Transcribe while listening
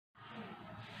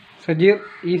Sajeer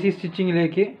easy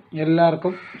സ്റ്റിച്ചിങ്ങിലേക്ക്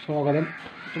എല്ലാവർക്കും സ്വാഗതം.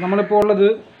 നമ്മളിപ്പോൾ ഉള്ളത്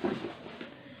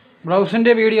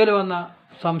ബ്ലൗസിൻ്റെ വീഡിയോയിൽ വന്ന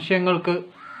സംശയങ്ങൾക്ക്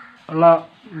ഉള്ള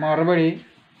മറുപടി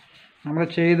നമ്മൾ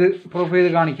ചെയ്ത് പ്രൂഫ് ചെയ്ത്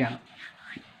കാണിക്കുകയാണ്.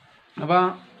 അപ്പോൾ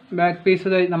ബാക്ക്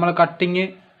പീസ് നമ്മൾ കട്ടിങ്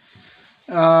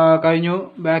കഴിഞ്ഞു,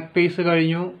 ബാക്ക് പീസ്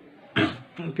കഴിഞ്ഞു,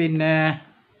 പിന്നെ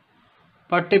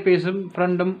പട്ടി പീസും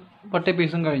ഫ്രണ്ടും പട്ടി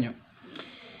പീസും കഴിഞ്ഞു.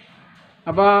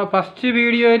 അപ്പോൾ ഫസ്റ്റ്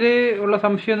വീഡിയോയിൽ ഉള്ള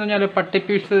സംശയം എന്ന് പറഞ്ഞാൽ പട്ടി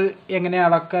പീസ് എങ്ങനെ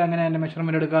അളക്കുക, എങ്ങനെ അതിൻ്റെ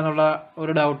മെഷർമെൻറ്റ് എടുക്കുക എന്നുള്ള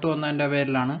ഒരു ഡൗട്ട് വന്നതിൻ്റെ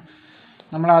പേരിലാണ്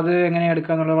നമ്മളത് എങ്ങനെ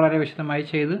എടുക്കുക എന്നുള്ളത് വളരെ വിശദമായി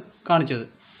ചെയ്ത് കാണിച്ചത്.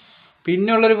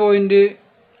 പിന്നെയുള്ളൊരു പോയിൻ്റ്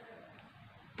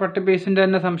പട്ടി പീസിൻ്റെ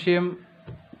തന്നെ സംശയം,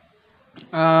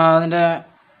 അതിൻ്റെ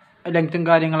ലെങ്ത്തും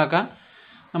കാര്യങ്ങളൊക്കെ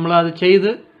നമ്മളത് ചെയ്ത്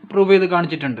പ്രൂവ് ചെയ്ത്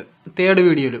കാണിച്ചിട്ടുണ്ട്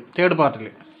തേർഡ് പാർട്ടിൽ.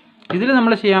 ഇതിൽ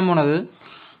നമ്മൾ ചെയ്യാൻ പോണത്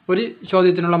ഒരു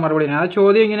ചോദ്യത്തിനുള്ള മറുപടിയാണ്. ആ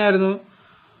ചോദ്യം ഇങ്ങനെയായിരുന്നു,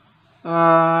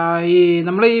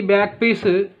 നമ്മൾ ഈ ബാക്ക്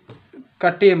പീസ്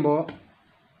കട്ട് ചെയ്യുമ്പോൾ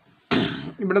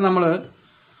ഇവിടെ നമ്മൾ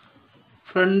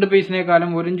ഫ്രണ്ട്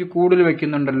പീസിനേക്കാളും 1 ഇഞ്ച് കൂടുതൽ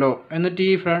വെക്കുന്നുണ്ടല്ലോ, എന്നിട്ട്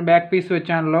ഈ ബാക്ക് പീസ്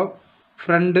വെച്ചാണല്ലോ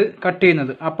ഫ്രണ്ട് കട്ട്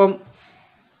ചെയ്യുന്നത്. അപ്പം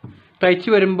തയ്ച്ച്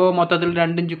വരുമ്പോൾ മൊത്തത്തിൽ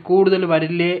 2 ഇഞ്ച് കൂടുതൽ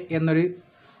വരില്ലേ എന്നൊരു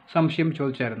സംശയം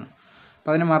ചോദിച്ചായിരുന്നു.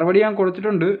 അപ്പോൾ അതിന് മറുപടി ഞാൻ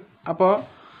കൊടുത്തിട്ടുണ്ട്. അപ്പോൾ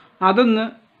അതൊന്ന്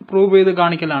പ്രൂവ് ചെയ്ത്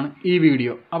കാണിക്കലാണ് ഈ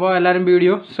വീഡിയോ. അപ്പോൾ എല്ലാവരും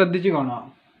വീഡിയോ ശ്രദ്ധിച്ച് കാണുക.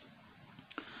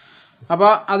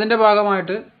 അപ്പോൾ അതിൻ്റെ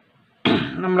ഭാഗമായിട്ട്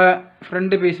നമ്മുടെ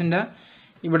ഫ്രണ്ട് പീസിൻ്റെ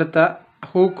ഇവിടുത്തെ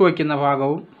ഹൂക്ക് വയ്ക്കുന്ന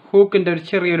ഭാഗവും ഹൂക്കിൻ്റെ ഒരു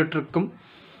ചെറിയൊരു ട്രിക്കും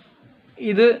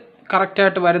ഇത്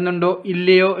കറക്റ്റായിട്ട് വരുന്നുണ്ടോ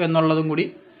ഇല്ലയോ എന്നുള്ളതും കൂടി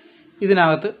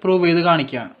ഇതിനകത്ത് പ്രൂവ് ചെയ്ത്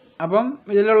കാണിക്കുകയാണ്. അപ്പം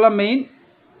ഇതിലുള്ള മെയിൻ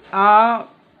ആ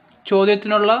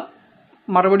ചോദ്യത്തിനുള്ള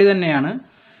മറുപടി തന്നെയാണ്.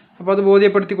 അപ്പോൾ അത്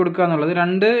ബോധ്യപ്പെടുത്തി കൊടുക്കുക എന്നുള്ളത്.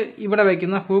 2 ഇവിടെ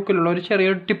വയ്ക്കുന്ന ഹൂക്കിലുള്ള ഒരു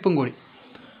ചെറിയൊരു ടിപ്പും കൂടി.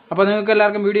 അപ്പോൾ നിങ്ങൾക്ക്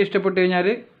എല്ലാവർക്കും വീഡിയോ ഇഷ്ടപ്പെട്ട് കഴിഞ്ഞാൽ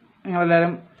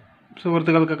നിങ്ങളെല്ലാവരും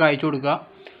സുഹൃത്തുക്കൾക്കൊക്കെ അയച്ചു കൊടുക്കുക.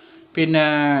 പിന്നെ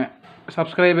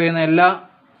സബ്സ്ക്രൈബ് ചെയ്യുന്ന എല്ലാ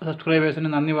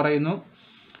സബ്സ്ക്രൈബേഴ്സിനും നന്ദി പറയുന്നു.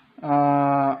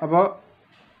 അപ്പോൾ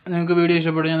നിങ്ങൾക്ക് വീഡിയോ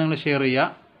ഇഷ്ടപ്പെടുകയാൽ നിങ്ങൾ ഷെയർ ചെയ്യുക,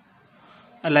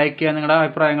 ലൈക്ക് ചെയ്യുക. നിങ്ങളുടെ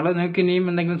അഭിപ്രായങ്ങൾ, നിങ്ങൾക്ക് ഇനിയും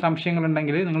എന്തെങ്കിലും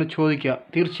സംശയങ്ങളുണ്ടെങ്കിൽ നിങ്ങൾ ചോദിക്കുക.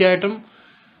 തീർച്ചയായിട്ടും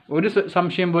ഒരു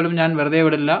സംശയം പോലും ഞാൻ വെറുതെ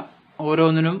വിടില്ല.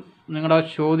 ഓരോന്നിനും നിങ്ങളുടെ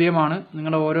ചോദ്യമാണ്,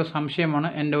 നിങ്ങളുടെ ഓരോ സംശയമാണ്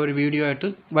എൻ്റെ ഒരു വീഡിയോ ആയിട്ട്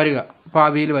വരിക,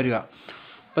 ഭാവിയിൽ വരിക.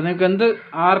 അപ്പോൾ നിങ്ങൾക്ക്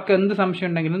ആർക്ക് എന്ത് സംശയം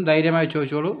ഉണ്ടെങ്കിലും ധൈര്യമായി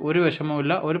ചോദിച്ചോളൂ. ഒരു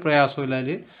വിഷമവുമില്ല, ഒരു പ്രയാസവുമില്ല.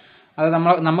 അത്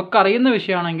നമുക്കറിയുന്ന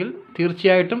വിഷയമാണെങ്കിൽ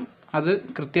തീർച്ചയായിട്ടും അത്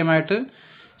കൃത്യമായിട്ട്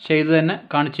ചെയ്ത് തന്നെ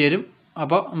കാണിച്ചു തരും.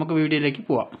 അപ്പോൾ നമുക്ക് വീഡിയോയിലേക്ക്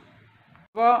പോവാം.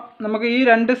 അപ്പോൾ നമുക്ക് ഈ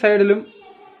 2 സൈഡിലും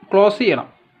ക്ലോസ് ചെയ്യണം.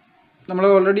 നമ്മൾ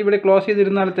ഓൾറെഡി ഇവിടെ ക്ലോസ്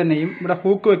ചെയ്തിരുന്നാൽ തന്നെയും ഇവിടെ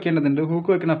ഹൂക്ക് വെക്കേണ്ടതുണ്ട്. ഹൂക്ക്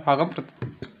വെക്കുന്ന ഭാഗം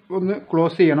ഒന്ന്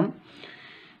ക്ലോസ് ചെയ്യണം.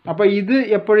 അപ്പോൾ ഇത്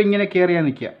എപ്പോഴും ഇങ്ങനെ കയറിയാൽ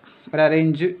നിൽക്കുക, ഒരു 1/2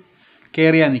 ഇഞ്ച്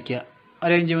കയറിയാൽ നിൽക്കുക,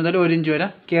 1/2 ഇഞ്ച് മുതൽ 1 ഇഞ്ച് വരെ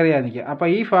കയറിയാൽ നിൽക്കുക. അപ്പോൾ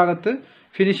ഈ ഭാഗത്ത്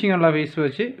ഫിനിഷിംഗ് ഉള്ള പീസ്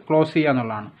വെച്ച് ക്ലോസ് ചെയ്യുക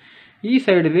എന്നുള്ളതാണ്. ഈ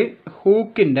സൈഡിൽ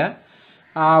ഹൂക്കിൻ്റെ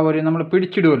ആ ഒരു നമ്മൾ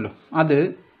പിടിച്ചിടുമല്ലോ, അത്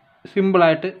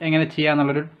സിമ്പിളായിട്ട് എങ്ങനെ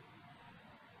ചെയ്യാന്നുള്ളൊരു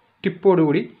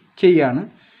ടിപ്പോടുകൂടി ചെയ്യുകയാണ്,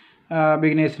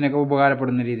 ബിഗിനേഴ്സിനൊക്കെ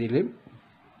ഉപകാരപ്പെടുന്ന രീതിയിൽ.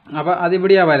 അപ്പോൾ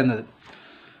അതിവിടെയാണ് വരുന്നത്.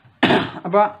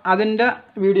 അപ്പോൾ അതിൻ്റെ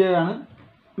വീഡിയോയാണ്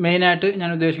മെയിനായിട്ട് ഞാൻ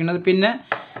ഉദ്ദേശിക്കുന്നത്. പിന്നെ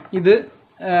ഇത്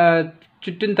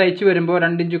ചുറ്റും തയ്ച്ച് വരുമ്പോൾ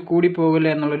 2 ഇഞ്ച് കൂടി പോകില്ല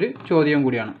എന്നുള്ളൊരു ചോദ്യവും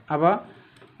കൂടിയാണ്. അപ്പോൾ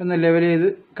ഒന്ന് ലെവൽ ചെയ്ത്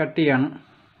കട്ട് ചെയ്യാണ്.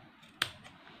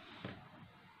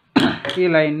 ഈ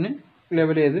ലൈനിന്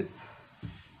ലെവൽ ചെയ്ത്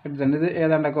എടുത്തിട്ടുണ്ട്. ഇത്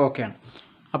ഏതാണ്ടൊക്കെ ഓക്കെയാണ്.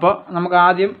 അപ്പോൾ നമുക്ക്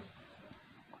ആദ്യം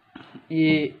ഈ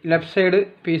ലെഫ്റ്റ് സൈഡ്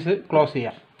പീസ് ക്ലോസ്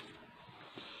ചെയ്യാം.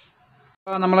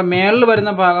 അപ്പോൾ നമ്മളെ മേളിൽ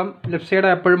വരുന്ന ഭാഗം ലെഫ്റ്റ്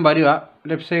സൈഡ് എപ്പോഴും വരിക.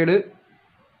 ലെഫ്റ്റ് സൈഡ്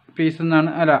പീസ്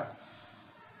എന്നാണ്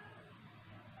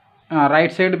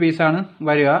റൈറ്റ് സൈഡ് പീസാണ്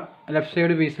വരിക. ലെഫ്റ്റ്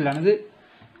സൈഡ് പീസിലാണ് ഇത്,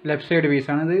 ലെഫ്റ്റ് സൈഡ്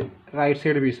പീസാണ് ഇത്, റൈറ്റ്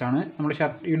സൈഡ് പീസാണ് നമ്മൾ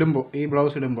ഷർട്ട് ഇടുമ്പോൾ, ഈ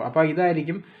ബ്ലൗസ് ഇടുമ്പോൾ. അപ്പോൾ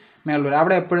ഇതായിരിക്കും മേളിൽ വരിക.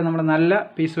 അവിടെ എപ്പോഴും നമ്മൾ നല്ല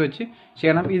പീസ് വെച്ച്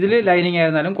ചെയ്യണം. ഇതിൽ ലൈനിങ്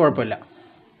ആയിരുന്നാലും കുഴപ്പമില്ല.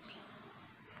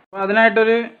 അപ്പോൾ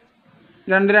അതിനായിട്ടൊരു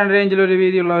 2-2.5 ഇഞ്ചിലൊരു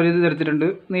വീതിയുള്ള ഒരു ഇത് എടുത്തിട്ടുണ്ട്.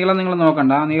 നീളം നിങ്ങൾ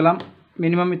നോക്കണ്ട, ആ നീളം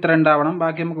മിനിമം ഇത്ര ഉണ്ടാവണം.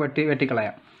 ബാക്കി നമുക്ക്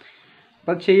വെട്ടിക്കളയാം.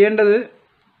 അപ്പോൾ ചെയ്യേണ്ടത്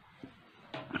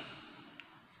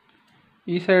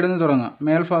ഈ സൈഡിൽ നിന്ന് തുടങ്ങുക,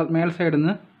 മേൽ സൈഡിൽ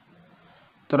നിന്ന്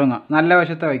തുടങ്ങുക. നല്ല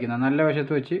വശത്ത് വയ്ക്കുന്നത്, നല്ല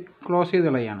വശത്ത് വെച്ച് ക്ലോസ് ചെയ്ത്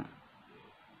കളയാണ്.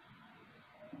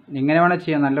 ഇങ്ങനെ വേണേൽ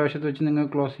ചെയ്യാം. നല്ല വശത്ത് വെച്ച്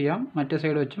നിങ്ങൾക്ക് ക്ലോസ് ചെയ്യാം, മറ്റേ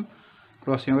സൈഡ് വെച്ചും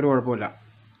ക്ലോസ് ചെയ്യാം, ഒരു കുഴപ്പമില്ല.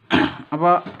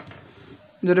 അപ്പോൾ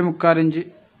ഇതൊരു 3/4 ഇഞ്ച്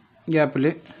ഗ്യാപ്പിൽ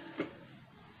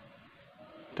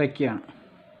തയ്ക്കുകയാണ്.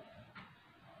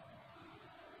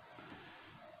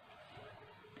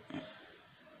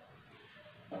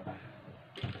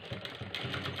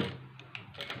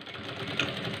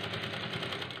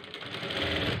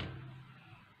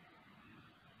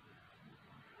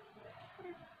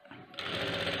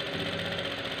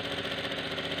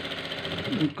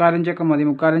 മുക്കാലിഞ്ചൊക്കെ മതി.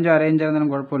 3/4 ഇഞ്ച് 1/2 ഇഞ്ച് ആയിരുന്നാലും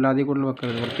കുഴപ്പമില്ല. അതിൽ കൂടുതൽ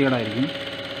വെക്കരുത്, വൃത്തികേടായിരിക്കും.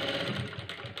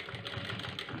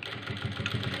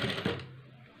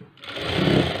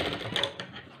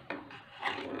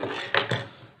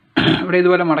 ഇവിടെ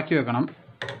ഇതുപോലെ മടക്കി വെക്കണം.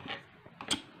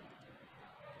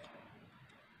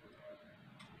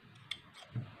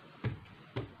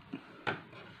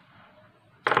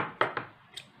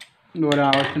 ഇതുപോലെ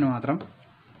ആവശ്യത്തിന് മാത്രം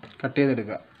കട്ട്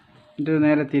ചെയ്തെടുക്കുക. ഇത്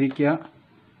നേരെ തിരിക്കുക.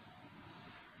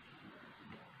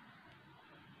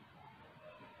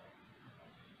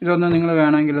 ഇതൊന്ന് നിങ്ങൾ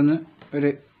വേണമെങ്കിലൊന്ന്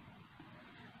ഒരു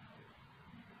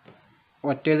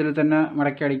ഒറ്റ ഇതിൽ തന്നെ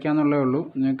മടക്കി അടിക്കാമെന്നുള്ളേ ഉള്ളൂ.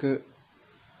 നിങ്ങൾക്ക്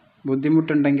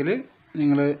ബുദ്ധിമുട്ടുണ്ടെങ്കിൽ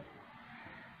നിങ്ങൾ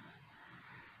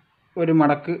ഒരു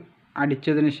മടക്ക്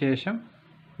അടിച്ചതിന് ശേഷം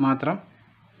മാത്രം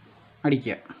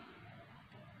അടിക്കുക.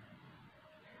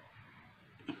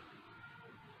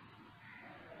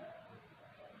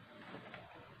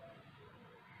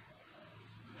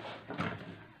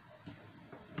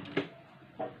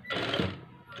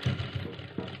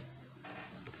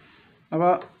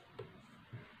 അപ്പോൾ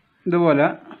ഇതുപോലെ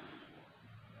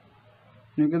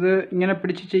നിങ്ങൾക്കിത് ഇങ്ങനെ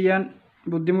പിടിച്ച് ചെയ്യാൻ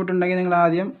ബുദ്ധിമുട്ടുണ്ടെങ്കിൽ നിങ്ങൾ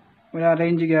ആദ്യം ഒരു 1/2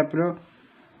 ഇഞ്ച് ഗ്യാപ്പിലോ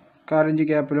 1/4 ഇഞ്ച്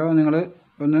ഗ്യാപ്പിലോ നിങ്ങൾ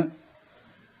ഒന്ന്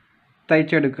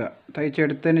തയ്ച്ചെടുക്കുക.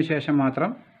 തയ്ച്ചെടുത്തതിന് ശേഷം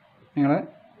മാത്രം നിങ്ങൾ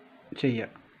ചെയ്യുക.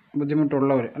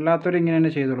 ബുദ്ധിമുട്ടുള്ളവർ, അല്ലാത്തവർ ഇങ്ങനെ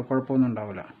തന്നെ ചെയ്തോളൂ, കുഴപ്പമൊന്നും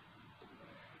ഉണ്ടാവില്ല.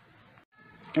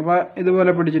 അപ്പോൾ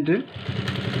ഇതുപോലെ പിടിച്ചിട്ട്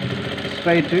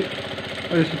സ്ട്രൈറ്റ്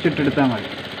ഒരു സ്റ്റിച്ച് ഇട്ടെടുത്താൽ മതി.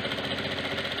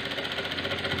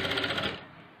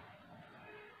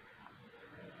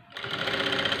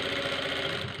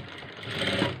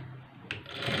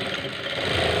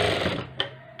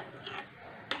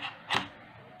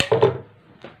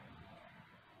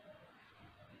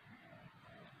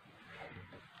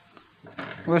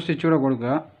 ഒരു സ്റ്റിച്ച് കൂടെ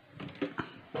കൊടുക്കുക.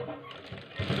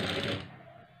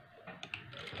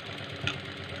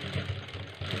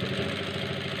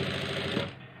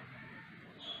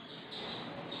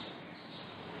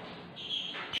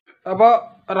 അപ്പോൾ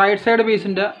റൈറ്റ് സൈഡ്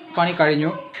പീസിൻ്റെ പണി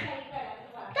കഴിഞ്ഞു,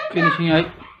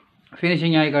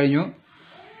 ഫിനിഷിംഗ് ആയി കഴിഞ്ഞു.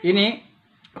 ഇനി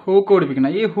ഹൂക്ക്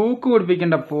പിടിപ്പിക്കണം. ഈ ഹൂക്ക്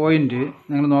പിടിപ്പിക്കേണ്ട പോയിന്റ്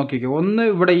നിങ്ങൾ നോക്കിക്കുക. ഒന്ന്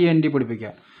ഇവിടെ ഈ എൻഡിൽ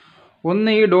പിടിപ്പിക്കുക,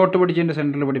 ഒന്ന് ഈ ഡോട്ട് പിടിച്ചതിൻ്റെ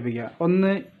സെൻറ്ററിൽ പിടിപ്പിക്കുക,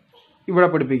 ഒന്ന് ഇവിടെ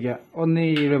പിടിപ്പിക്കുക, ഒന്ന്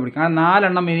ഇവിടെ പിടിക്കുക. അങ്ങനെ 4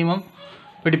 എണ്ണം മിനിമം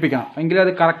പിടിപ്പിക്കണം. എങ്കിലേ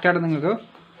അത് കറക്റ്റായിട്ട് നിങ്ങൾക്ക്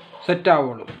സെറ്റ്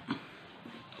ആവുള്ളൂ.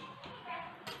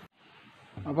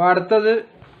 അപ്പോൾ അടുത്തത്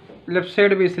ലെഫ്റ്റ്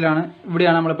സൈഡ് പീസിലാണ്.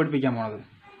 ഇവിടെയാണ് നമ്മൾ പിടിപ്പിക്കാൻ പോണത്.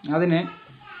 അതിന്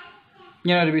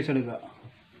ഇങ്ങനെ ഒരു പീസ് എടുക്കുക.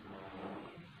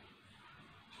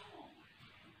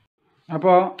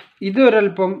 അപ്പോൾ ഇത്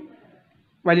ഒരല്പം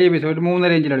വലിയ പീസ്, ഒരു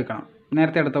 3.5 ഇഞ്ചിൽ എടുക്കണം.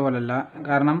 നേരത്തെ എടുത്ത പോലെയല്ല,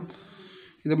 കാരണം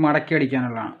ഇത് മടക്കി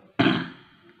അടിക്കാനുള്ളതാണ്.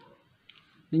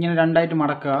 ഇങ്ങനെ 2ആയിട്ട്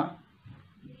മടക്കുക.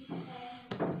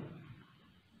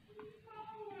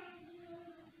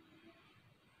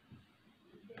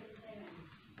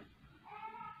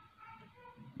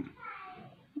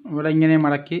 ഇവിടെ ഇങ്ങനെ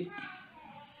മടക്കി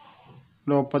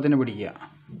ഒപ്പത്തിന് പിടിക്കുക.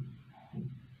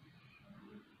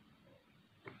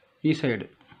 ഈ സൈഡ്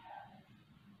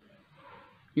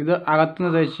ഇത്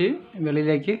അകത്തുനിന്ന് തയ്ച്ച്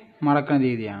വെളിയിലേക്ക് മടക്കുന്ന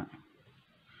രീതിയാണ്.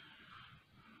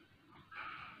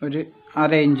 ഒരു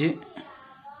 1/2 ഇഞ്ച്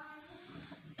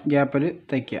ഗ്യാപ്പിൽ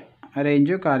തയ്ക്കുക. 1/2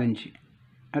 ഇഞ്ചോ 1/4 ഇഞ്ച്,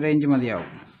 1/2 ഇഞ്ച്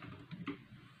മതിയാവും.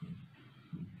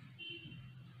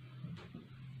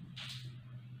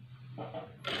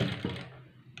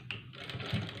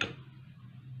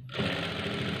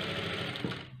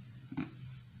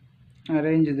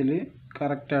 അരയിഞ്ച് ഇതിൽ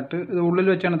കറക്റ്റായിട്ട് ഇത് ഉള്ളിൽ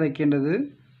വെച്ചാണ് തയ്ക്കേണ്ടത്.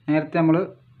 നേരത്തെ നമ്മൾ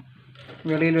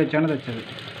വെളിയിൽ വെച്ചാണ് തയ്ച്ചത്.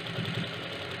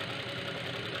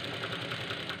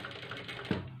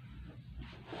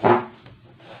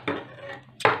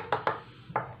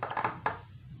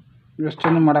 ജസ്റ്റ്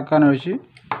ഒന്ന് മടക്കാൻ ഒഴിച്ച്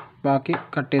ബാക്കി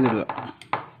കട്ട് ചെയ്തിടുക.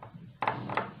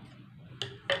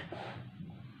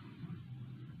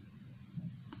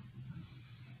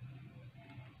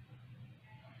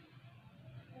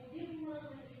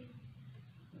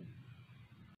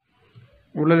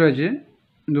 ഉള്ളിൽ വെച്ച്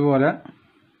ഇതുപോലെ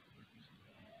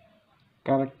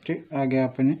കറക്റ്റ് ആ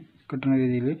ഗ്യാപ്പിന് കിട്ടുന്ന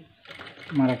രീതിയിൽ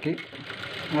മടക്കി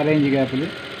 1/2 ഇഞ്ച് ഗ്യാപ്പിൽ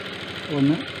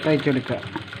ഒന്ന് തയ്ച്ചെടുക്കുക.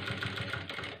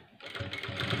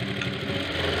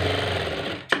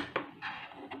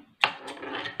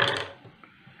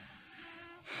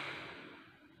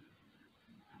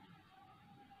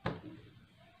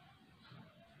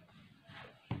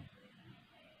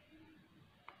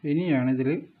 ഇനിയാണ് ഇതിൽ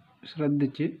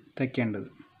ശ്രദ്ധിച്ച് തയ്ക്കേണ്ടത്.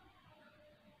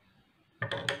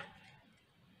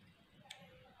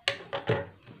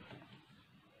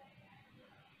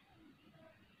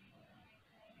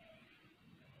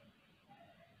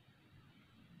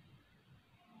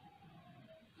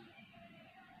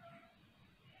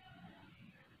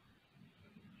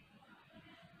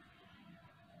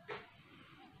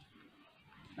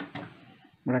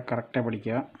 ഇവിടെ കറക്റ്റായി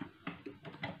പഠിക്കുക.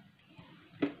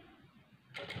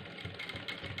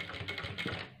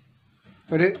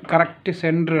 ഒരു കറക്റ്റ്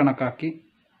സെൻറ്റർ കണക്കാക്കി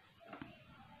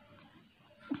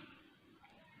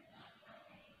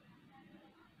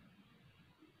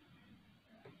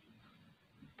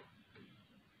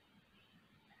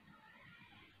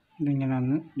ഇതിങ്ങനെ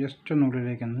ഒന്ന് ജസ്റ്റ് ഒന്ന്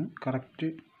ഉള്ളിലേക്കൊന്ന് കറക്റ്റ്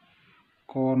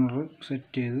കോർണർ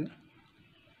സെറ്റ് ചെയ്ത്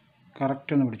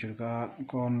കറക്റ്റ് ഒന്ന് പിടിച്ചെടുക്കുക. ആ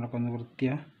കോർണറൊക്കെ ഒന്ന്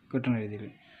വൃത്തിയായി കിട്ടുന്ന രീതിയിൽ.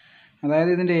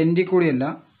 അതായത് ഇതിൻ്റെ എൻഡിൽ കൂടിയല്ല,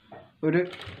 ഒരു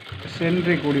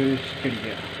സെൻറ്ററിൽ കൂടി ഒരു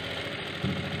അടിക്കുക.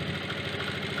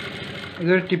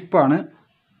 ഇതൊരു ടിപ്പാണ്,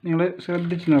 നിങ്ങൾ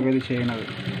ശ്രദ്ധിച്ച് നോക്കുക ഇത് ചെയ്യണത്.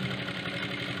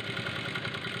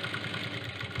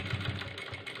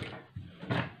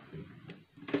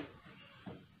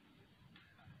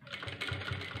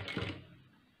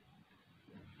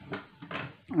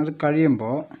 അത്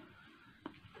കഴിയുമ്പോൾ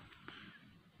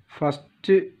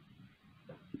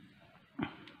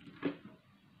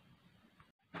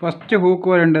ഫസ്റ്റ് ഹൂക്ക്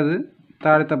വരേണ്ടത്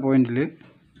താഴത്തെ പോയിന്റിൽ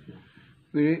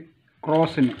ഒരു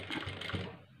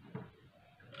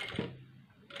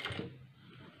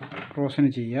ക്രോസിന്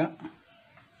ചെയ്യുക.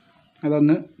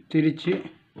 അതൊന്ന് തിരിച്ച്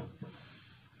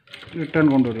റിട്ടേൺ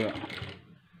കൊണ്ടുവരിക.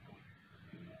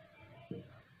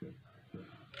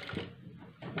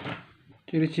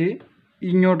 തിരിച്ച്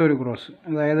ഇങ്ങോട്ടൊരു ക്രോസ്,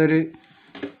 അതായത് ഒരു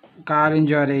 1/4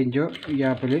 ഇഞ്ചോ 1/2 ഇഞ്ചോ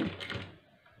ഗ്യാപ്പിൽ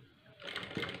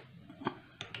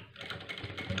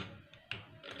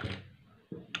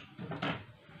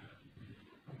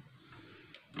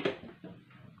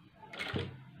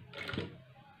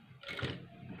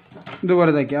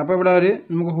ഇതുപോലെ തയ്ക്കുക. അപ്പോൾ ഇവിടെ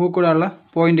നമുക്ക് ഹൂക്ക് ഇടാനുള്ള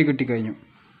പോയിൻ്റ് കിട്ടിക്കഴിഞ്ഞു.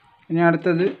 ഇനി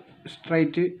അടുത്തത്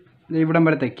സ്ട്രൈറ്റ് ഇവിടം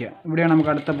വരെ തയ്ക്കുക. ഇവിടെയാണ്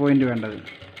നമുക്ക് അടുത്ത പോയിൻ്റ് വേണ്ടത്.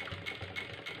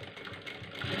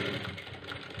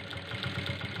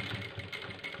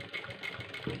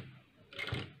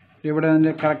 ഇവിടെ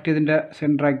അതിൻ്റെ കറക്റ്റ് ഇതിൻ്റെ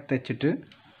സെൻറ്ററാക്കി തയ്ച്ചിട്ട്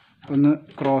ഒന്ന്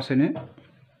ക്രോസിന്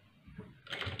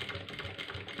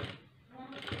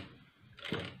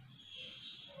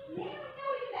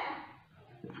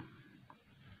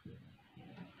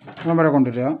വരെ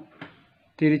കൊണ്ടുവരിക.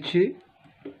 തിരിച്ച്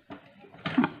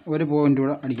ഒരു പോയിൻ്റ്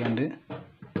കൂടെ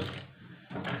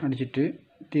അടിച്ചിട്ട്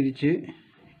തിരിച്ച്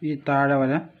ഈ താഴെ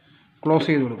വരെ ക്ലോസ്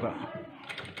ചെയ്ത് കൊടുക്കുക.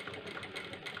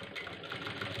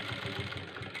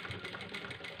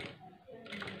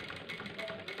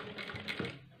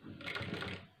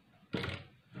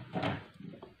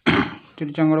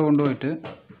 തിരിച്ചങ്ങോട്ട് കൊണ്ടുപോയിട്ട്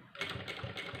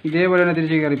ഇതേപോലെ തന്നെ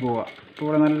തിരിച്ച് കയറി പോവുക. അപ്പോൾ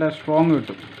ഇവിടെ നല്ല സ്ട്രോങ്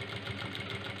കിട്ടും.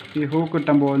 ഈ ഹൂക്ക്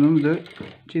കിട്ടാൻ പോകുന്നതും ഇത്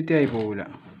ചീത്തയായി പോവില്ല.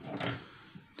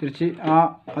 തിരിച്ച്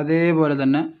അതേപോലെ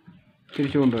തന്നെ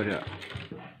തിരിച്ചു കൊണ്ടുവരിക.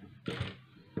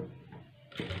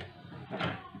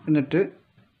 എന്നിട്ട്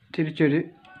തിരിച്ചൊരു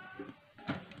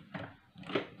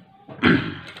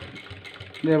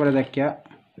ഇതേപോലെ തയ്ക്കുക.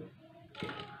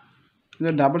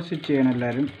 ഇത് ഡബിൾ സ്റ്റിച്ച് ചെയ്യണം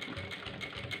എല്ലാവരും.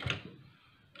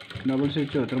 ഡബിൾ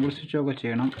സ്റ്റിച്ചോ ട്രിപ്പിൾ സ്റ്റിച്ചോ ഒക്കെ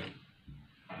ചെയ്യണം.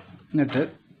 എന്നിട്ട്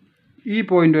ഈ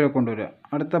പോയിൻ്റ് വരെ കൊണ്ടുവരിക.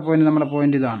 അടുത്ത പോയിൻ്റ് നമ്മുടെ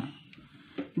പോയിൻ്റ് ഇതാണ്.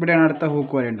 ഇവിടെയാണ് അടുത്ത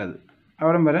ഹൂക്ക് വരേണ്ടത്.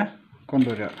 അവിടം വരെ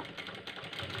കൊണ്ടുവരിക.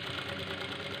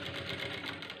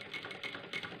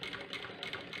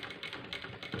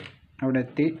 അവിടെ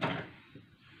എത്തി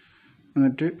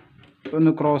എന്നിട്ട്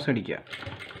ഒന്ന് ക്രോസ് അടിക്കുക.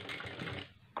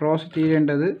 ക്രോസ്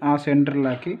തീരേണ്ടത് ആ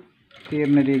സെൻറ്ററിലാക്കി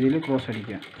തീരുന്ന രീതിയിൽ ക്രോസ്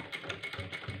അടിക്കുക.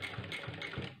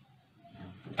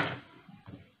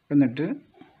 എന്നിട്ട്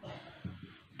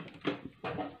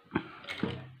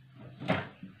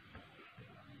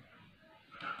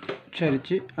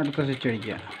ചരിച്ച് അടുത്ത സ്റ്റിച്ച്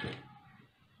അടിക്കുക.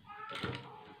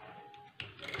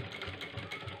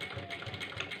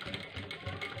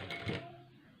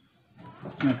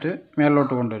 എന്നിട്ട്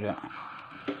മേലോട്ട് കൊണ്ടുവരിക.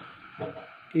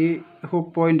 ഈ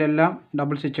ഹുക്ക് പോയിൻ്റ് എല്ലാം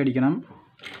ഡബിൾ സ്റ്റിച്ച് അടിക്കണം.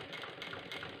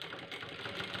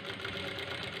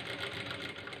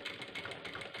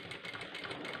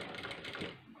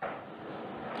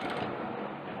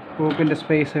 ഹൂക്കിൻ്റെ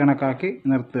സ്പേസ് കണക്കാക്കി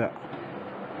നിർത്തുക.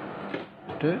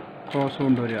 എന്നിട്ട് ക്രോസ്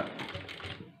കൊണ്ടുവരിക.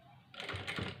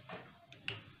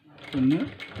 ഒന്ന്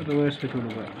റിവേഴ്സ് വെച്ച്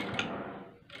കൊടുക്കുക.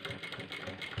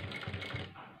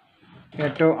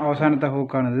 ഏറ്റവും അവസാനത്തെ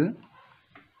ഹൂക്കാണിത്.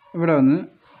 ഇവിടെ ഒന്ന്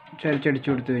ചരിച്ചടിച്ചു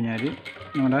കൊടുത്തു കഴിഞ്ഞാൽ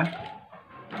നമ്മുടെ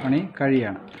പണി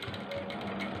കഴിയാണ്.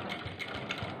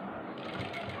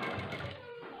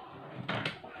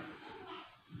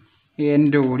 ഈ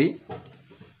എൻഡ് കൂടി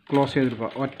ക്ലോസ് ചെയ്തെടുക്കുക.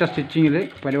 ഒറ്റ സ്റ്റിച്ചിങ്ങിൽ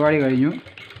പരിപാടി കഴിഞ്ഞു.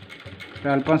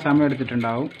 ഒരല്പം സമയം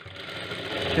എടുത്തിട്ടുണ്ടാവും,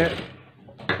 പക്ഷെ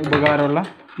ഉപകാരമുള്ള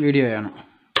വീഡിയോയാണ്.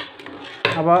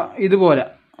 അപ്പോൾ ഇതുപോലെ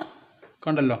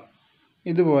കണ്ടല്ലോ,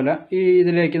 ഇതുപോലെ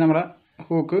ഇതിലേക്ക് നമ്മുടെ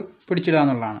ഹൂക്ക് പിടിച്ചിടുക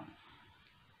എന്നുള്ളതാണ്.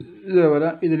 ഇതേപോലെ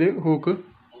ഇതിൽ ഹൂക്ക്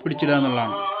പിടിച്ചിടുക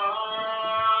എന്നുള്ളതാണ്.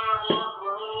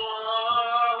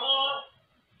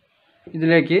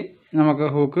 ഇതിലേക്ക് നമുക്ക്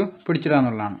ഹൂക്ക് പിടിച്ചിടുക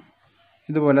എന്നുള്ളതാണ്.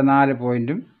 ഇതുപോലെ 4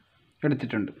 പോയിൻറ്റും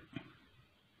എടുത്തിട്ടുണ്ട്.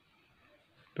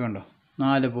 ഇതുകൊണ്ടോ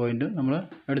 4 പോയിന്റ് നമ്മൾ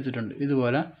എടുത്തിട്ടുണ്ട്.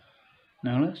 ഇതുപോലെ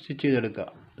നിങ്ങൾ സ്റ്റിച്ച് ചെയ്തെടുക്കുക.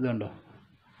 ഇതുണ്ടോ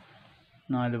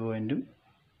 4 പോയിന്റും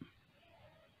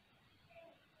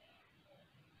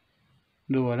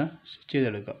ഇതുപോലെ സ്റ്റിച്ച്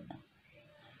ചെയ്തെടുക്കുക.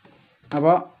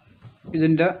 അപ്പോൾ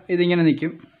ഇതിങ്ങനെ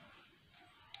നിൽക്കും.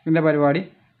 ഇതിൻ്റെ പരിപാടി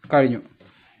കഴിഞ്ഞു.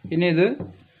 ഇനി ഇത്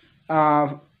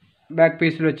ബാക്ക്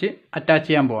പീസിൽ വെച്ച് അറ്റാച്ച്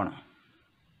ചെയ്യാൻ പോവാണ്.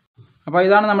 അപ്പോൾ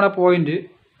ഇതാണ് നമ്മുടെ പോയിന്റ്.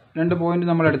 2 പോയിന്റ്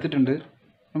നമ്മൾ എടുത്തിട്ടുണ്ട്.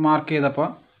 മാർക്ക് ചെയ്തപ്പോൾ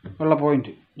ഉള്ള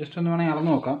പോയിന്റ് ജസ്റ്റ് ഒന്ന് വേണമെങ്കിൽ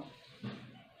അളന്ന് നോക്കാം.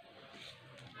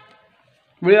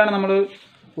 ഇവിടെയാണ് നമ്മൾ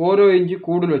ഓരോ ഇഞ്ച്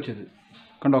കൂടുതൽ വെച്ചത്.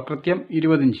 കണ്ടോ, കൃത്യം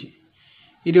 20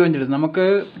 ഇഞ്ച് എടുത്ത് നമുക്ക്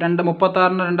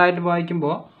 36ന് 2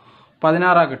 വായിക്കുമ്പോൾ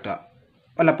 16 കിട്ടുക,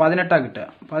 അല്ല 18 കിട്ടുക.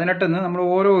 18ന്ന് നമ്മൾ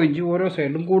ഓരോ ഇഞ്ച് ഓരോ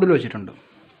സൈഡിലും കൂടുതൽ വെച്ചിട്ടുണ്ട്.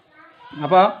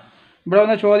 അപ്പോൾ ഇവിടെ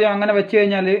വന്ന ചോദ്യം, അങ്ങനെ വെച്ച്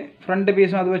കഴിഞ്ഞാൽ ഫ്രണ്ട്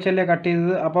പീസും അത് വെച്ചല്ലേ കട്ട്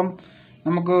ചെയ്തത്, അപ്പം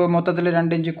നമുക്ക് മൊത്തത്തിൽ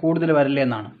 2 ഇഞ്ച് കൂടുതൽ വരില്ലേ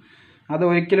എന്നാണ്. അത്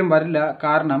ഒരിക്കലും വരില്ല.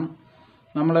 കാരണം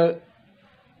നമ്മൾ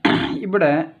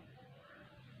ഇവിടെ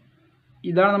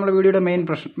ഇതാണ് നമ്മുടെ വീഡിയോയുടെ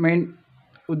മെയിൻ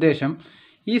ഉദ്ദേശം.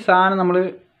 ഈ സാധനം നമ്മൾ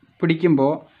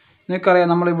പിടിക്കുമ്പോൾ നിങ്ങൾക്കറിയാം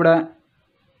നമ്മളിവിടെ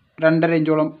 2.5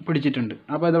 ഇഞ്ചോളം പിടിച്ചിട്ടുണ്ട്.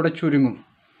 അപ്പോൾ ഇതവിടെ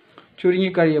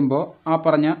ചുരുങ്ങിക്കഴിയുമ്പോൾ ആ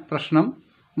പറഞ്ഞ പ്രശ്നം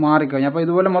മാറിക്കഴിഞ്ഞു. അപ്പോൾ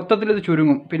ഇതുപോലെ മൊത്തത്തിൽ ഇത്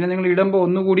ചുരുങ്ങും. പിന്നെ നിങ്ങൾ ഇടുമ്പോൾ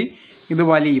ഒന്നുകൂടി ഇത്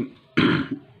വലിയും.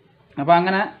 അപ്പോൾ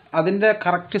അങ്ങനെ അതിൻ്റെ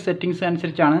കറക്റ്റ് സെറ്റിങ്സ്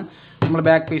അനുസരിച്ചാണ് നമ്മൾ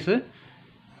ബാക്ക് പീസ്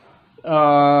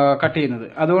കട്ട് ചെയ്യുന്നത്.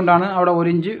 അതുകൊണ്ടാണ് അവിടെ 1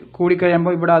 ഇഞ്ച്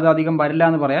കൂടിക്കഴിയുമ്പോൾ ഇവിടെ അത് അധികം വരില്ല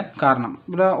എന്ന് പറയാൻ കാരണം.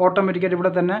 ഇവിടെ ഓട്ടോമാറ്റിക്കായിട്ട്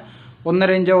ഇവിടെ തന്നെ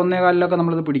 1.5 ഇഞ്ചോ 1.25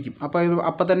 നമ്മളിത് പിടിക്കും.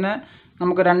 അപ്പോൾ തന്നെ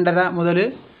നമുക്ക് 2.5 മുതൽ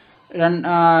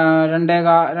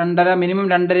 2.5 മിനിമം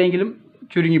 2.5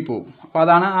 ചുരുങ്ങിപ്പോവും. അപ്പോൾ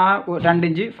അതാണ് ആ 2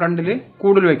 ഇഞ്ച് ഫ്രണ്ടിൽ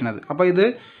കൂടുതൽ വയ്ക്കുന്നത്. അപ്പോൾ ഇത്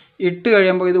ഇട്ട്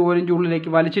കഴിയുമ്പോൾ ഇത് 1 ഇഞ്ച് ഉള്ളിലേക്ക്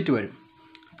വലിച്ചിട്ട് വരും.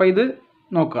 അപ്പോൾ ഇത്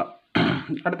നോക്കുക.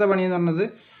 അടുത്ത പണി എന്ന് പറഞ്ഞത്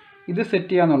ഇത്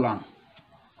സെറ്റ് ചെയ്യുക എന്നുള്ളതാണ്.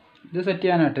 ഇത് സെറ്റ്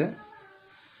ചെയ്യാനായിട്ട്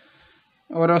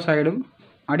ഓരോ സൈഡും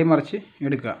അടിമറിച്ച്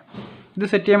എടുക്കുക. ഇത്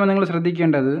സെറ്റ് ചെയ്യുമ്പോൾ നിങ്ങൾ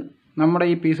ശ്രദ്ധിക്കേണ്ടത് നമ്മുടെ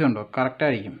ഈ പീസ് കണ്ടോ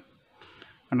കറക്റ്റായിരിക്കും.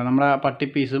 കണ്ടോ, നമ്മുടെ പട്ടി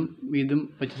പീസും ഇതും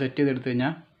വെച്ച് സെറ്റ് ചെയ്തെടുത്തു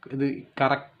കഴിഞ്ഞാൽ ഇത്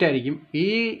കറക്റ്റായിരിക്കും. ഈ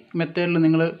മെത്തേഡിൽ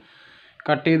നിങ്ങൾ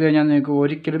കട്ട് ചെയ്ത് കഴിഞ്ഞാൽ നിങ്ങൾക്ക്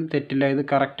ഒരിക്കലും തെറ്റില്ല. ഇത്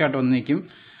കറക്റ്റായിട്ട് വന്ന് നിൽക്കും.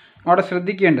 അവിടെ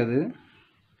ശ്രദ്ധിക്കേണ്ടത്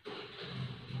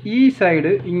ഈ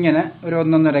സൈഡ് ഇങ്ങനെ ഒരു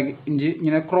 1.5 ഇഞ്ച്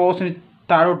ഇങ്ങനെ ക്രോസിന്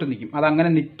താഴോട്ട് നിൽക്കും. അതങ്ങനെ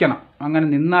നിൽക്കണം. അങ്ങനെ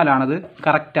നിന്നാലാണത്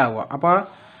കറക്റ്റാവുക. അപ്പോൾ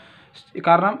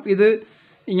കാരണം ഇത്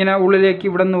ഇങ്ങനെ ഉള്ളിലേക്ക്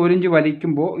ഇവിടെ നിന്ന് 1 ഇഞ്ച്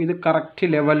വലിക്കുമ്പോൾ ഇത് കറക്റ്റ്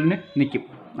ലെവലിന് നിൽക്കും.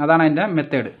 അതാണ് അതിൻ്റെ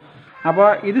മെത്തേഡ്. അപ്പോൾ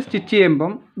ഇത് സ്റ്റിച്ച്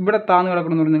ചെയ്യുമ്പം ഇവിടെ താന്ന്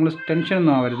കിടക്കണമെന്ന് നിങ്ങൾ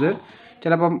ടെൻഷനൊന്നും ആവരുത്.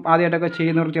 ചിലപ്പം ആദ്യമായിട്ടൊക്കെ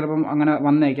ചെയ്യുന്നവർക്ക് ചിലപ്പം അങ്ങനെ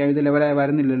വന്നേക്കാം, ഇത് ലെവലായി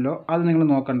വരുന്നില്ലല്ലോ. അത് നിങ്ങൾ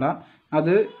നോക്കണ്ട.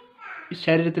 അത്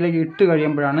ശരീരത്തിലേക്ക് ഇട്ട്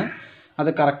കഴിയുമ്പോഴാണ് അത്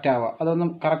കറക്റ്റ് ആവുക. അതൊന്നും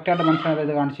കറക്റ്റായിട്ട്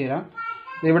മനസ്സിലായത് കാണിച്ചു തരാം.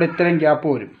 ഇവിടെ ഇത്രയും ഗ്യാപ്പ്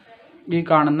വരും. ഈ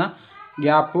കാണുന്ന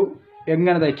ഗ്യാപ്പ്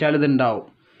എങ്ങനെ തയ്ച്ചാലും ഇതുണ്ടാവും.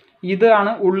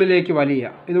 ഇതാണ് ഉള്ളിലേക്ക്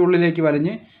വലിയുക. ഇത് ഉള്ളിലേക്ക്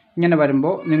വലിഞ്ഞ് ഇങ്ങനെ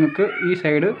വരുമ്പോൾ നിങ്ങൾക്ക് ഈ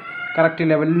സൈഡ് കറക്റ്റ്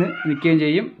ലെവലിന് നിൽക്കുകയും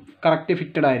ചെയ്യും. കറക്റ്റ്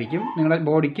ഫിറ്റഡ് ആയിരിക്കും. നിങ്ങളുടെ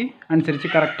ബോഡിക്ക് അനുസരിച്ച്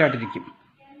കറക്റ്റായിട്ടിരിക്കും.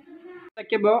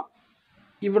 തയ്ക്കുമ്പോൾ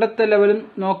ഇവിടുത്തെ ലെവലും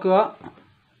നോക്കുക,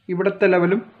 ഇവിടുത്തെ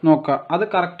ലെവലും നോക്കുക. അത്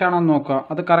കറക്റ്റാണോ നോക്കുക.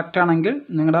 അത് കറക്റ്റാണെങ്കിൽ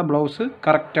നിങ്ങളുടെ ബ്ലൗസ്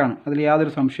കറക്റ്റാണ്. അതിൽ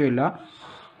യാതൊരു സംശയമില്ല.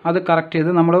 അത് കറക്റ്റ്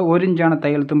ചെയ്ത് നമ്മൾ 1 ഇഞ്ചാണ്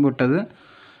തയ്യൽ തുമ്പ് ഇട്ടത്.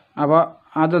 അപ്പോൾ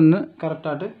അതൊന്ന്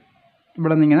കറക്റ്റായിട്ട്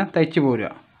ഇവിടെ നിന്ന് ഇങ്ങനെ തയ്ച്ച്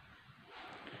പോരുക.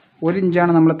 1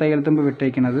 ഇഞ്ചാണ് നമ്മൾ തയ്യൽ തുമ്പ്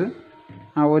വിട്ടേക്കുന്നത്.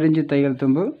 ആ 1 ഇഞ്ച് തയ്യൽ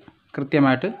തുമ്പ്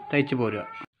കൃത്യമായിട്ട് തയ്ച്ച് പോരുക.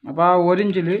 അപ്പോൾ ആ 1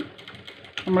 ഇഞ്ചിൽ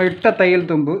നമ്മൾ ഇട്ട തയ്യൽ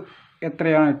തുമ്പ്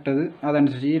എത്രയാണ് ഇട്ടത്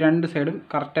അതനുസരിച്ച് ഈ 2 സൈഡും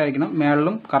കറക്റ്റായിരിക്കണം,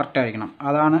 മേളിലും കറക്റ്റായിരിക്കണം.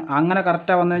 അതാണ് അങ്ങനെ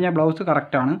കറക്റ്റായി വന്നു കഴിഞ്ഞാൽ ബ്ലൗസ്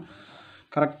കറക്റ്റാണ്,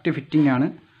 കറക്റ്റ് ഫിറ്റിംഗ് ആണ്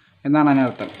എന്നാണ്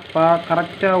അതിനർത്ഥം. അപ്പോൾ ആ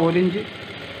കറക്റ്റ് ആ 1 ഇഞ്ച്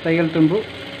തയ്യൽ തുമ്പ്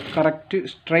കറക്റ്റ്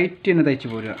സ്ട്രൈറ്റിന് തയ്ച്ച്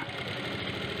പോരുക.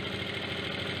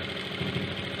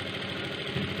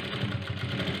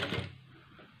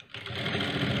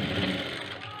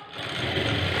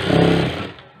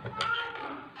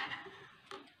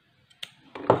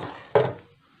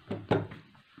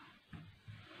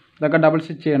 ഇതൊക്കെ ഡബിൾ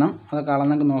സ്റ്റിച്ച് ചെയ്യണം. അതൊക്കെ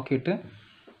അളന്നൊക്കെ നോക്കിയിട്ട്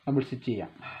ഡബിൾ സ്റ്റിച്ച്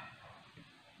ചെയ്യാം.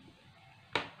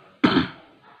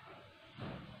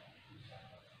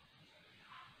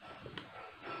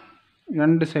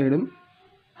 രണ്ട് സൈഡും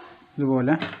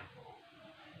ഇതുപോലെ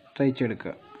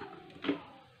തയ്ച്ചെടുക്കുക.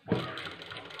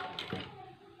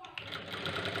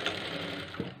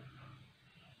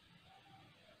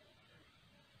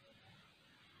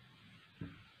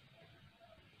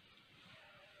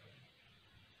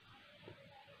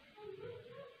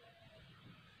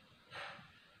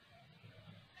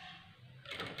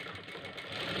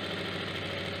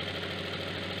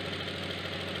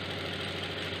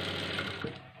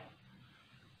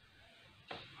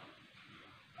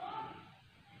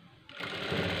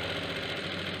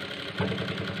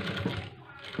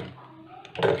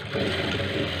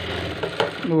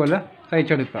 ഇതുപോലെ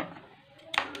തയ്ച്ചെടുക്കുക.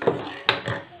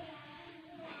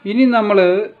 ഇനി നമ്മൾ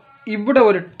ഇവിടെ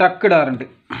ഒരു ടക്ക് ഇടാറുണ്ട്.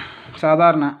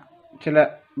 സാധാരണ ചില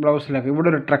ബ്ലൗസിലൊക്കെ ഇവിടെ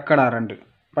ഒരു ടക്ക് ഇടാറുണ്ട്.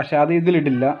 പക്ഷേ അത്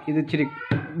ഇതിലിടില്ല. ഇത് ഇച്ചിരി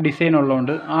ഡിസൈൻ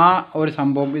ഉള്ളതുകൊണ്ട് ആ ഒരു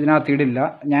സംഭവം ഇതിനകത്ത് ഇടില്ല.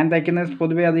 ഞാൻ തയ്ക്കുന്നത്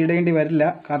പൊതുവേ അത് ഇടേണ്ടി വരില്ല.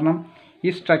 കാരണം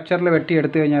ഈ സ്ട്രക്ചറിൽ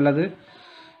വെട്ടിയെടുത്തു കഴിഞ്ഞാൽ അത്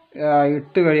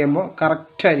ഇട്ട് കഴിയുമ്പോൾ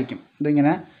കറക്റ്റായിരിക്കും.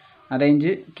 ഇതിങ്ങനെ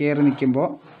അറേഞ്ച് കയറി നിൽക്കുമ്പോൾ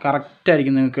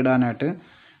കറക്റ്റായിരിക്കും നിങ്ങൾക്ക് ഇടാനായിട്ട്.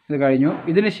 ഇത് കഴിഞ്ഞു.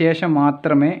 ഇതിന് ശേഷം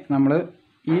മാത്രമേ നമ്മൾ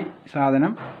ഈ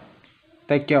സാധനം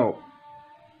തയ്ക്കാവൂ.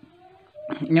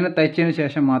 ഇങ്ങനെ തയ്ച്ചതിന്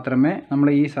ശേഷം മാത്രമേ നമ്മൾ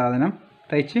ഈ സാധനം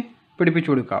തയ്ച്ച് പിടിപ്പിച്ചു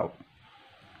കൊടുക്കാവൂ.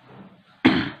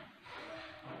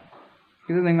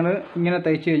 ഇത് നിങ്ങൾ ഇങ്ങനെ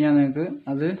തയ്ച്ച് കഴിഞ്ഞാൽ നിങ്ങൾക്ക്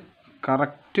അത്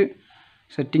കറക്റ്റ്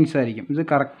സെറ്റിങ്സ് ആയിരിക്കും. ഇത്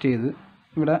കറക്റ്റ് ചെയ്ത്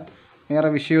ഇവിടെ വേറെ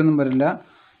വിഷയമൊന്നും വരില്ല.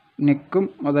 നെക്കും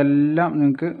അതെല്ലാം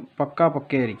നിങ്ങൾക്ക്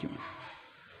പക്കയായിരിക്കും.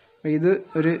 ഇത്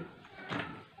ഒരു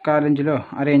 1/4 ഇഞ്ചിലോ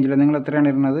 1/2 ഇഞ്ചിലോ നിങ്ങൾ എത്രയാണ്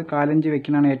ഇടുന്നത്, 1/4 ഇഞ്ച്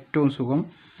വെക്കുന്നതാണ് ഏറ്റവും സുഖം.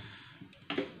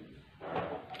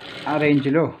 1/2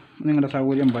 ഇഞ്ചിലോ നിങ്ങളുടെ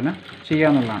സൗകര്യം പോലെ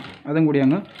ചെയ്യാമെന്നുള്ളതാണ്. അതും കൂടി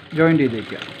അങ്ങ് ജോയിൻ്റ് ചെയ്ത്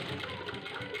വയ്ക്കുക.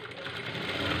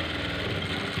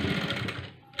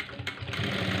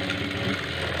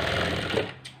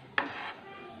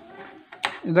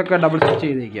 ഇതൊക്കെ ഡബിൾ സ്റ്റിച്ച്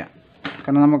ചെയ്ത് വയ്ക്കുക.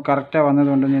 കാരണം നമുക്ക് കറക്റ്റാണ്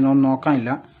വന്നതുകൊണ്ട് ഒന്നും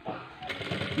നോക്കാനില്ല.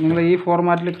 നിങ്ങൾ ഈ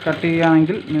ഫോർമാറ്റിൽ കട്ട്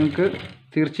ചെയ്യുകയാണെങ്കിൽ നിങ്ങൾക്ക്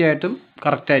തീർച്ചയായിട്ടും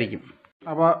കറക്റ്റായിരിക്കും.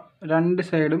 അപ്പോൾ 2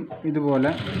 സൈഡും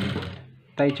ഇതുപോലെ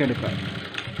തയ്ച്ചെടുക്കുക.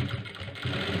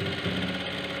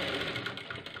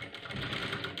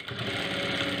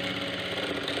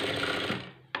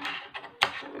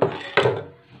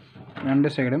 രണ്ട്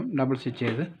സൈഡും ഡബിൾ സ്റ്റിച്ച്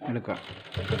ചെയ്ത് എടുക്കുക.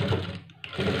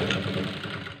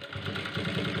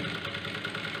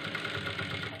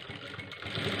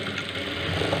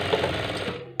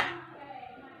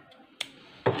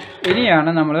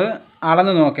 ഇനിയാണ് നമ്മൾ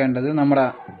അളന്ന് നോക്കേണ്ടത്. നമ്മുടെ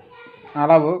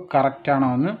അളവ് കറക്റ്റാണോ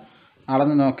എന്ന്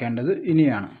അളന്ന് നോക്കേണ്ടത്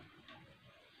ഇനിയാണ്.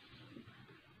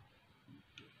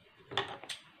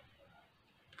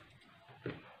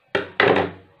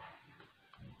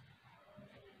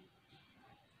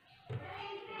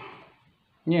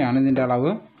 ഇനിയാണ് ഇതിൻ്റെ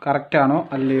അളവ് കറക്റ്റാണോ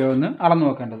അല്ലയോ എന്ന് അളന്ന്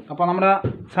നോക്കേണ്ടത്. അപ്പോൾ നമ്മുടെ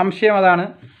സംശയം അതാണ്,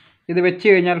 ഇത് വെച്ച്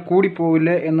കഴിഞ്ഞാൽ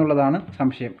കൂടിപ്പോവില്ലേ എന്നുള്ളതാണ്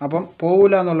സംശയം. അപ്പം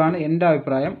പോവില്ല എന്നുള്ളതാണ് എൻ്റെ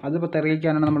അഭിപ്രായം. അതിപ്പോൾ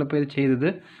തെളിയിക്കാനാണ് നമ്മളിപ്പോൾ ഇത് ചെയ്തത്.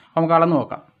 നമുക്ക് അളന്ന്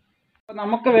നോക്കാം. അപ്പോൾ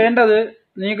നമുക്ക് വേണ്ടത്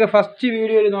നിങ്ങൾക്ക് ഫസ്റ്റ്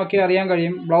വീഡിയോയിൽ നോക്കിയാൽ അറിയാൻ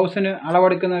കഴിയും. ബ്ലൗസിന്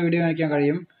അളവെടുക്കുന്ന വീഡിയോ കാണിക്കാൻ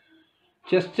കഴിയും.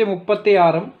 Chest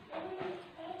 36ഉം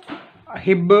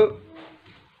Hib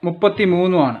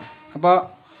 33ഉമാണ്. അപ്പോൾ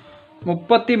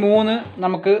 33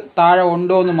 നമുക്ക് താഴെ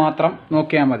ഉണ്ടോ എന്ന് മാത്രം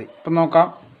നോക്കിയാൽ മതി. ഇപ്പം നോക്കാം.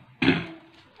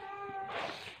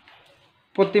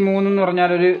 33 എന്ന്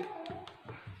പറഞ്ഞാൽ ഒരു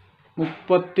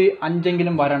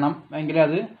 35എങ്കിലും വരണം, എങ്കിലേ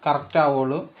അത് കറക്റ്റ്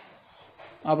ആവുള്ളൂ.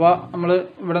 അപ്പോൾ നമ്മൾ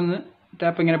ഇവിടെ നിന്ന്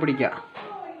ടാപ്പ് ഇങ്ങനെ പിടിക്കുക.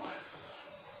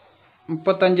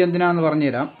 35 എന്തിനാണെന്ന്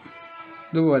പറഞ്ഞുതരാം.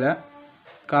 ഇതുപോലെ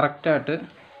കറക്റ്റായിട്ട്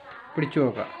പിടിച്ചു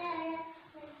നോക്കുക.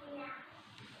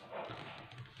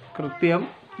 കൃത്യം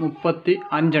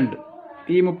 35 ഉണ്ട്.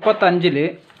 ഈ 35ൽ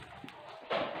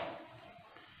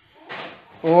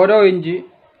ഓരോ ഇഞ്ച്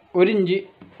 1 ഇഞ്ച്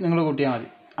നിങ്ങൾ കൂട്ടിയാൽ മതി.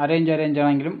 1/2 ഇഞ്ച്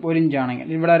ആണെങ്കിലും 1 ഇഞ്ച്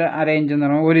ആണെങ്കിലും ഇവിടെ 1/2 ഇഞ്ച് എന്ന്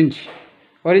പറഞ്ഞാൽ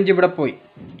 1 ഇഞ്ച് ഇവിടെ പോയി.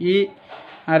 ഈ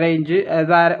 1/2 ഇഞ്ച്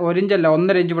 1 ഇഞ്ചല്ല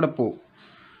 1.5 ഇഞ്ച് ഇവിടെ പോവും.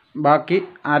 ബാക്കി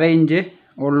 1/2 ഇഞ്ച്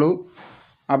ഉള്ളൂ.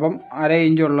 അപ്പം 1/2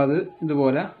 ഇഞ്ച് ഉള്ളത്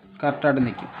ഇതുപോലെ കറക്റ്റായിട്ട്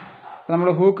നിൽക്കും. അപ്പോൾ നമ്മൾ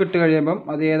ഹൂക്ക് ഇട്ട് കഴിയുമ്പം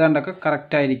അത് ഏതാണ്ടൊക്കെ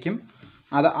കറക്റ്റായിരിക്കും.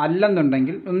 അത്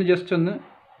അല്ലെന്നുണ്ടെങ്കിൽ ഒന്ന് ജസ്റ്റ് ഒന്ന്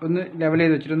ലെവൽ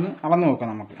ചെയ്ത് വെച്ചിട്ടൊന്ന് അളന്ന് നോക്കാം.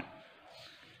 നമുക്ക്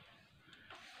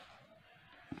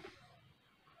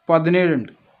 17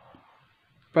 ഉണ്ട്.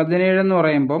 17 എന്ന്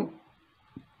പറയുമ്പം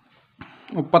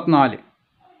 34.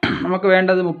 നമുക്ക്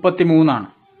വേണ്ടത് 33ആണ്.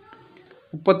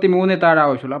 33 താഴെ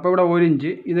ആവശ്യമുള്ളൂ. അപ്പോൾ ഇവിടെ 1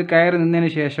 ഇഞ്ച് ഇത് കയറി നിന്നതിന്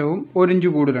ശേഷവും 1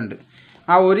 ഇഞ്ച് കൂടുതലുണ്ട്.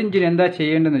 ആ 1 ഇഞ്ചിന് എന്താ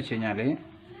ചെയ്യേണ്ടതെന്ന് വെച്ച് കഴിഞ്ഞാൽ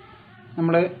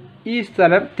നമ്മൾ ഈ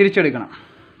സ്ഥലം തിരിച്ചെടുക്കണം.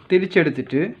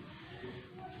 തിരിച്ചെടുത്തിട്ട്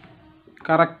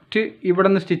കറക്റ്റ് ഇവിടെ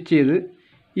നിന്ന് സ്റ്റിച്ച് ചെയ്ത്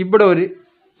ഇവിടെ ഒരു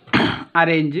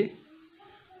 1/2 ഇഞ്ച്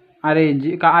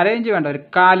 1/2 ഇഞ്ച് വേണ്ട, ഒരു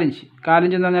 1/4 ഇഞ്ച്. 1/4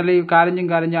 ഇഞ്ച് എന്ന് പറഞ്ഞാൽ ഈ 1/4 ഇഞ്ചും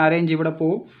 1/4 ഇഞ്ച് ഇവിടെ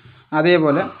പോവും.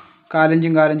 അതേപോലെ 1/4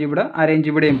 ഇഞ്ചും 1/4 ഇഞ്ച് ഇവിടെ 1/2 ഇഞ്ച്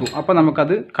ഇവിടെയും പോവും. അപ്പോൾ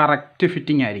നമുക്കത് കറക്റ്റ്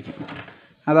ഫിറ്റിംഗ് ആയിരിക്കും.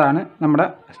 അതാണ് നമ്മുടെ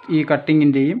ഈ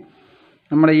കട്ടിങ്ങിൻ്റെയും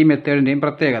നമ്മുടെ ഈ മെത്തേഡിൻ്റെയും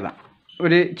പ്രത്യേകത.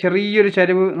 ഒരു ചെറിയൊരു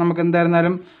ചരിവ് നമുക്ക്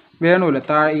എന്തായിരുന്നാലും വേണമല്ലോ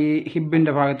ഈ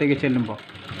ഹിബിൻ്റെ ഭാഗത്തേക്ക് ചെല്ലുമ്പോൾ.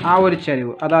 ആ ഒരു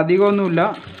ചരിവ് അത് അധികമൊന്നുമില്ല,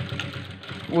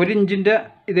 1 ഇഞ്ചിൻ്റെ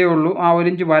ഇതേ ഉള്ളൂ. ആ 1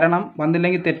 ഇഞ്ച് വരണം,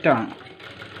 വന്നില്ലെങ്കിൽ തെറ്റാണ്.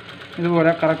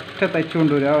 ഇതുപോലെ കറക്റ്റ് തയ്ച്ചു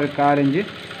കൊണ്ടുവരിക. ഒരു 1/4 ഇഞ്ച്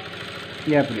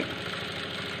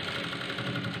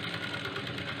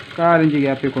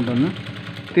ഗ്യാപ്പിൽ കൊണ്ടുവന്ന്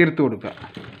തീർത്ത് കൊടുക്കുക.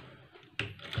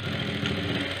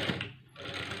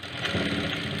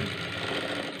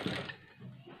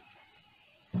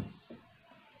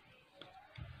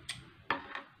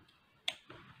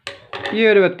 ഈ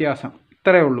ഒരു വ്യത്യാസം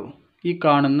ഇത്രയേ ഉള്ളൂ. ഈ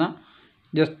കാണുന്ന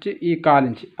ജസ്റ്റ് ഈ 1/4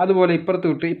 ഇഞ്ച്. അതുപോലെ ഇപ്പുറത്ത്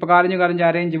വിട്ട് ഇപ്പോൾ 1/4 ഇഞ്ച്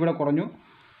 1/2 ഇഞ്ച് ഇവിടെ കുറഞ്ഞു.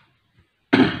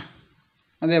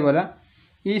 അതേപോലെ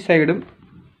ഈ സൈഡും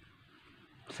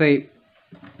സെയിം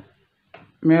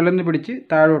മേളിൽ നിന്ന് പിടിച്ച്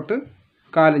താഴോട്ട്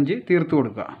 1/4 ഇഞ്ച് തീർത്ത്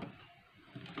കൊടുക്കുക.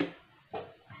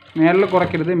 മേളിൽ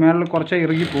കുറയ്ക്കരുത്, മേളിൽ കുറച്ചാൽ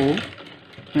ഇറുകിപ്പോവും.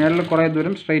 മേളിൽ കുറേ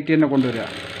ദൂരം സ്ട്രൈറ്റ് തന്നെ കൊണ്ടുവരിക.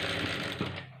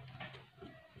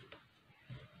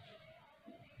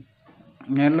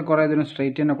 മേളിൽ കുറേ ദൂരം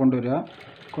സ്ട്രൈറ്റ് തന്നെ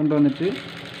കൊണ്ടുവന്നിട്ട്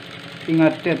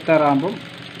ഇങ്ങറ്റ എത്താറാകുമ്പം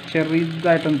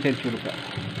ചെറുതായിട്ടൊന്ന് ചരിച്ച് കൊടുക്കുക.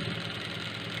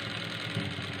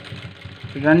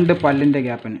 2 പല്ലിൻ്റെ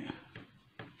ഗ്യാപ്പിന്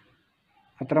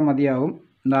അത്ര മതിയാവും,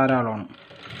 ധാരാളമാണ്.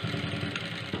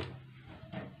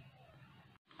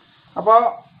 അപ്പോൾ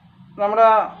നമ്മുടെ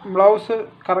ബ്ലൗസ്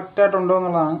കറക്റ്റായിട്ടുണ്ടോ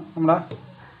എന്നുള്ളതാണ് നമ്മുടെ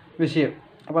വിഷയം.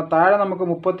 അപ്പോൾ താഴെ നമുക്ക്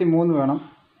 33 വേണം.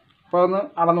 അപ്പോൾ ഒന്ന്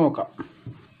അളന്ന് നോക്കാം.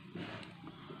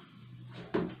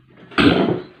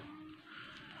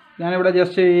 ഞാനിവിടെ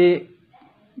ജസ്റ്റ് ഈ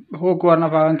ഹൂക്ക് പറഞ്ഞ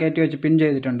ഭാഗം കയറ്റി വെച്ച് പിൻ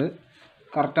ചെയ്തിട്ടുണ്ട്,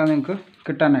 കറക്റ്റാണ് നിങ്ങൾക്ക്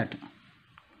കിട്ടാനായിട്ട്.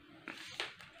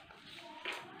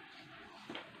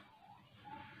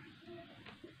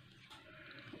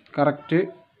 കറക്റ്റ്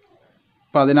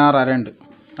 16.5 ഉണ്ട്,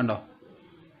 കണ്ടോ?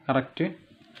 കറക്റ്റ്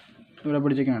ഇവിടെ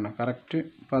പിടിച്ചിരിക്കുന്നുണ്ടോ? കറക്റ്റ്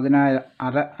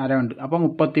 16.5 ഉണ്ട്. അപ്പോൾ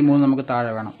 33 നമുക്ക്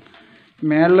താഴെ വേണം.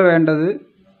 മേളിൽ വേണ്ടത്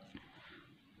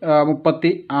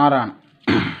 36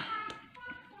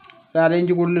 1/2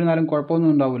 ഇഞ്ച് കൂടുതലിരുന്നാലും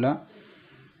കുഴപ്പമൊന്നും ഉണ്ടാവില്ല.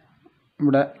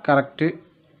 ഇവിടെ കറക്റ്റ്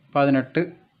 18,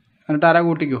 എന്നിട്ട് അര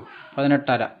കൂട്ടിക്കോ,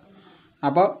 18.5.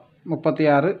 അപ്പോൾ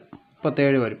 36,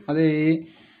 37 വരും. അത് ഈ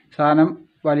സാധനം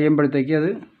വലിയുമ്പോഴത്തേക്ക് അത്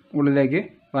ഉള്ളിലേക്ക്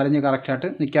വരഞ്ഞ് കറക്റ്റായിട്ട്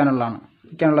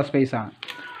നിൽക്കാനുള്ള സ്പേസാണ്.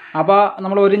 അപ്പോൾ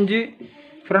നമ്മൾ 1 ഇഞ്ച്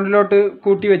ഫ്രണ്ടിലോട്ട്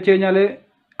കൂട്ടി വെച്ച് കഴിഞ്ഞാൽ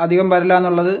അധികം വരില്ല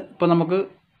എന്നുള്ളത് ഇപ്പോൾ നമുക്ക്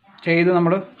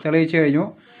നമ്മൾ തെളിയിച്ച് കഴിഞ്ഞു.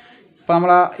 അപ്പോൾ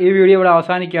നമ്മൾ ഈ വീഡിയോ ഇവിടെ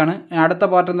അവസാനിക്കുകയാണ്. അടുത്ത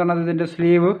പാർട്ട് എന്ന് പറഞ്ഞാൽ ഇതിൻ്റെ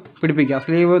സ്ലീവ് പിടിപ്പിക്കുക.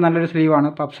 സ്ലീവ് നല്ലൊരു സ്ലീവാണ്,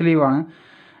 പഫ് സ്ലീവാണ്,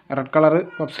 റെഡ് കളറ്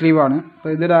പഫ് സ്ലീവാണ്.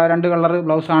 അപ്പോൾ ഇത് 2 കളറ്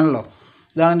ബ്ലൗസ് ആണല്ലോ.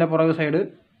 ഇതാണ് എൻ്റെ പുറകു സൈഡ്.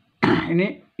 ഇനി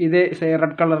ഇതേ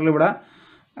റെഡ് കളറിൽ ഇവിടെ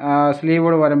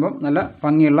സ്ലീവോട് വരുമ്പം നല്ല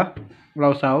ഭംഗിയുള്ള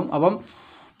ബ്ലൗസാവും. അപ്പം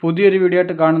പുതിയൊരു വീഡിയോ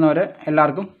ആയിട്ട് കാണുന്നവരെ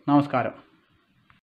എല്ലാവർക്കും നമസ്കാരം.